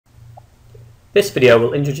This video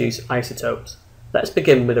will introduce isotopes. Let's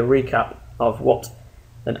begin with a recap of what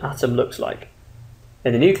an atom looks like.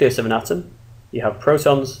 In the nucleus of an atom, you have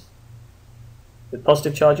protons with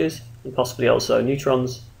positive charges and possibly also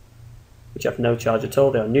neutrons which have no charge at all,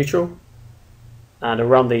 they are neutral. And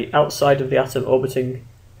around the outside of the atom orbiting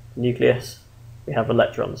the nucleus, we have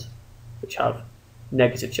electrons which have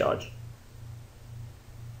negative charge.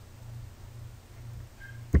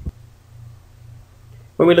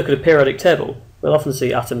 When we look at a periodic table, we'll often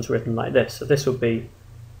see atoms written like this. So this would be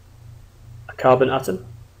a carbon atom,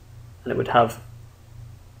 and it would have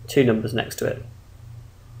two numbers next to it.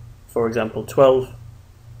 For example, 12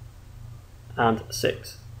 and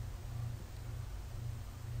 6.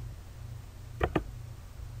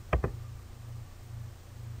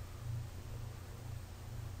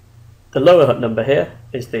 The lower number here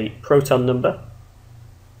is the proton number.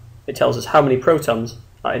 It tells us how many protons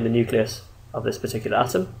are in the nucleus of this particular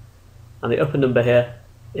atom, and the upper number here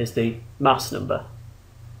is the mass number,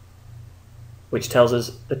 which tells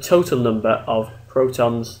us the total number of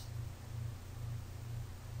protons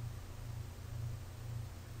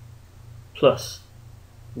plus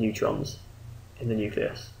neutrons in the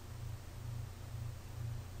nucleus.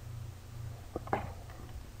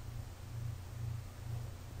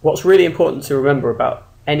 What's really important to remember about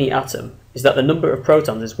any atom is that the number of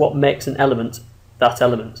protons is what makes an element that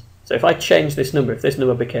element. So if I change this number, if this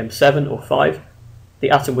number became 7 or 5,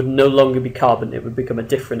 the atom would no longer be carbon, it would become a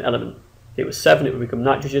different element. If it was 7, it would become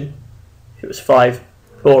nitrogen. If it was 5,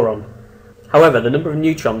 boron. However, the number of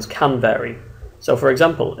neutrons can vary. So for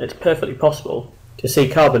example, it's perfectly possible to see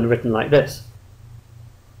carbon written like this.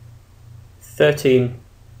 13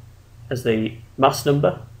 as the mass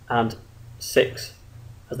number and 6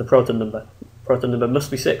 as the proton number. Proton number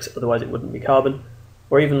must be 6, otherwise it wouldn't be carbon.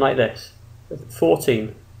 Or even like this,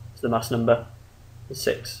 14 as the mass number and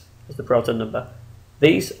 6 as the proton number.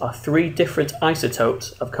 These are three different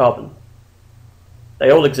isotopes of carbon. They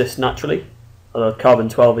all exist naturally, although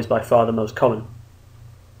carbon-12 is by far the most common.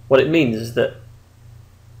 What it means is that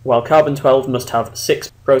while carbon-12 must have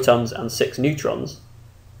 6 protons and 6 neutrons,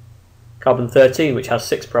 carbon-13, which has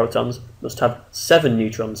 6 protons, must have 7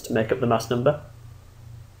 neutrons to make up the mass number,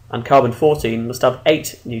 and carbon-14 must have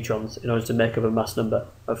 8 neutrons in order to make up a mass number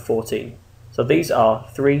of 14. So these are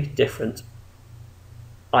three different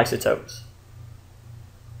isotopes.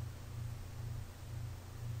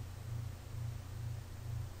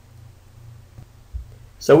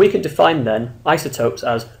 So we can define then isotopes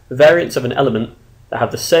as variants of an element that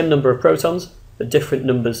have the same number of protons but different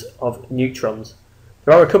numbers of neutrons.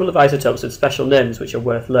 There are a couple of isotopes with special names which are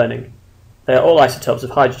worth learning. They are all isotopes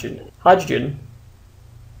of hydrogen. Hydrogen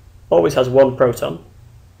always has one proton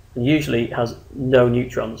and usually has no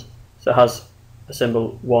neutrons, so it has a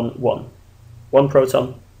symbol 1, 1. One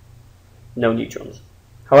proton, no neutrons.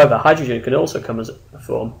 However, hydrogen can also come as a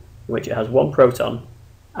form in which it has one proton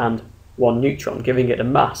and one neutron, giving it a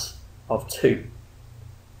mass of 2.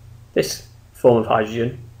 This form of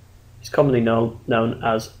hydrogen is commonly known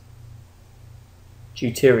as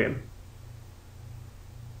deuterium.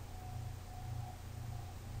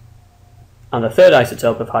 And the third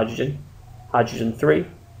isotope of hydrogen, hydrogen-3,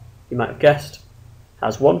 you might have guessed,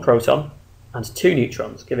 has one proton and 2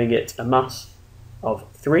 neutrons, giving it a mass of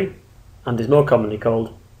 3 and is more commonly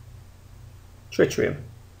called tritrium.